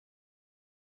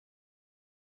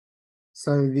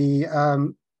So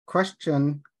the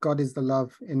question, God is the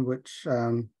love in which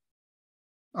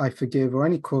I forgive, or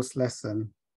any course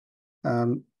lesson,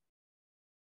 how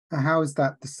is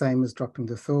that the same as dropping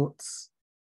the thoughts?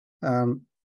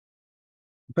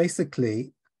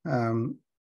 Basically, when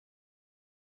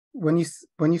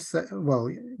you say, well,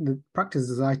 the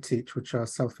practices I teach, which are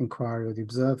self-inquiry or the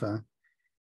observer,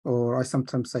 or I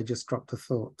sometimes say just drop the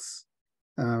thoughts,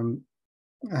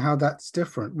 how that's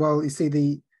different. Well, you see,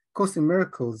 the Course in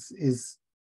Miracles is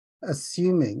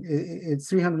assuming it's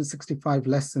 365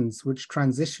 lessons which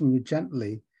transition you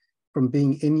gently from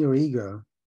being in your ego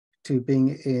to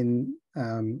being in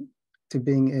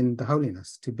the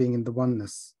holiness, to being in the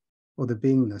oneness or the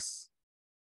beingness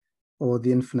or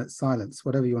the infinite silence,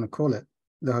 whatever you want to call it,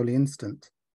 the holy instant.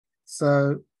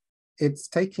 So it's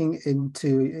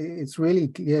it's really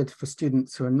geared for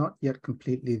students who are not yet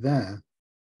completely there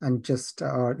and just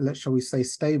are, shall we say,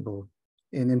 stable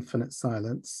in infinite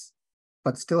silence,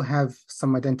 but still have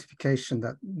some identification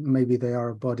that maybe they are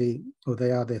a body or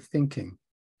they are their thinking.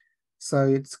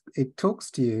 So it talks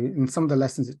to you, in some of the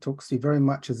lessons, it talks to you very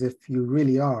much as if you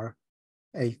really are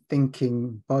a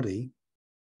thinking body.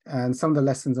 And some of the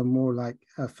lessons are more like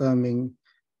affirming,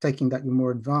 taking that you're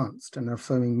more advanced and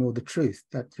affirming more the truth,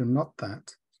 that you're not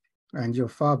that. And you're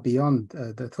far beyond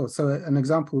the thought. So an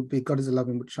example would be, God is a love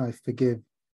in which I forgive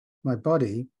my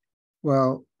body.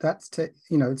 Well, that's,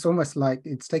 it's almost like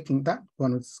it's taking that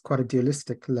one, it's quite a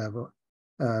dualistic level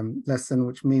lesson,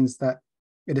 which means that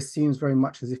it assumes very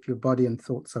much as if your body and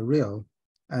thoughts are real,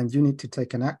 and you need to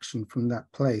take an action from that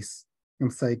place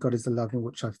and say, God is the love in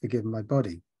which I've forgiven my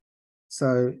body.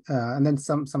 So, and then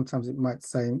sometimes it might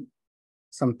say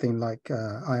something like,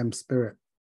 I am spirit,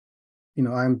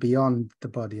 I am beyond the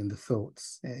body and the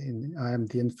thoughts, I am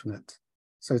the infinite.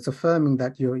 So it's affirming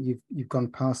that you've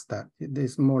gone past that.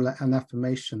 There's more like an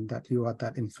affirmation that you are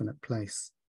that infinite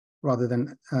place, rather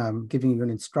than giving you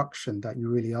an instruction that you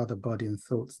really are the body and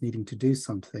thoughts needing to do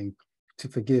something to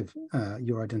forgive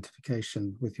your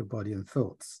identification with your body and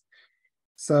thoughts.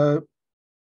 So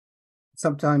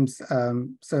sometimes,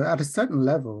 so at a certain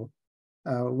level,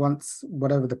 once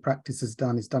whatever the practice is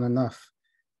done enough,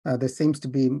 there seems to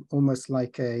be almost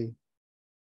like a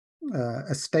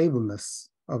stableness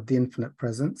of the infinite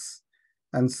presence.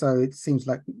 And so it seems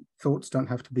like thoughts don't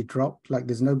have to be dropped, like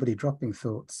there's nobody dropping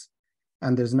thoughts,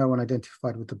 and there's no one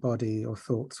identified with the body or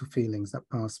thoughts or feelings that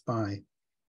pass by.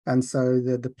 And so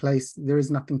the place, there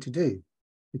is nothing to do,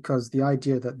 because the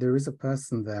idea that there is a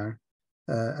person there,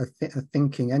 a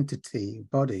thinking entity,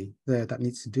 body there that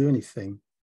needs to do anything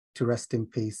to rest in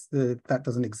peace, that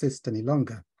doesn't exist any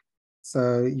longer.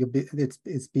 So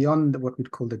it's beyond what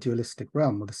we'd call the dualistic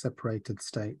realm or the separated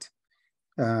state.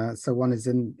 So one is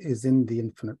in the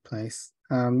infinite place,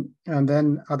 and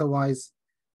then otherwise,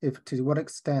 if to what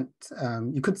extent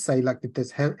you could say, like, if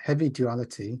there's heavy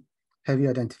duality, heavy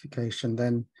identification,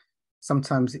 then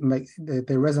sometimes they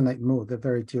resonate more. They're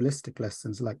very dualistic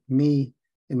lessons, like me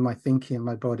in my thinking and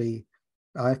my body.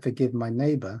 I forgive my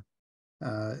neighbor,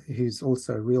 who's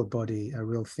also a real body, a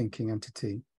real thinking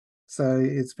entity. So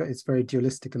it's very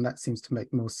dualistic, and that seems to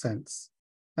make more sense.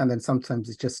 And then sometimes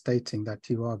it's just stating that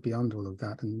you are beyond all of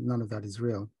that, and none of that is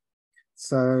real.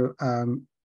 So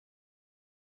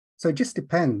so it just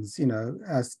depends,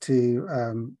 as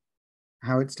to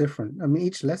how it's different. I mean,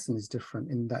 each lesson is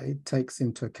different in that it takes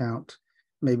into account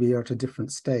maybe you're at a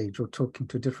different stage or talking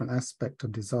to a different aspect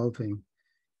of dissolving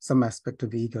some aspect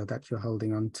of ego that you're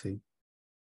holding on to.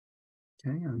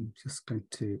 Okay, I'm just going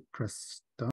to press start.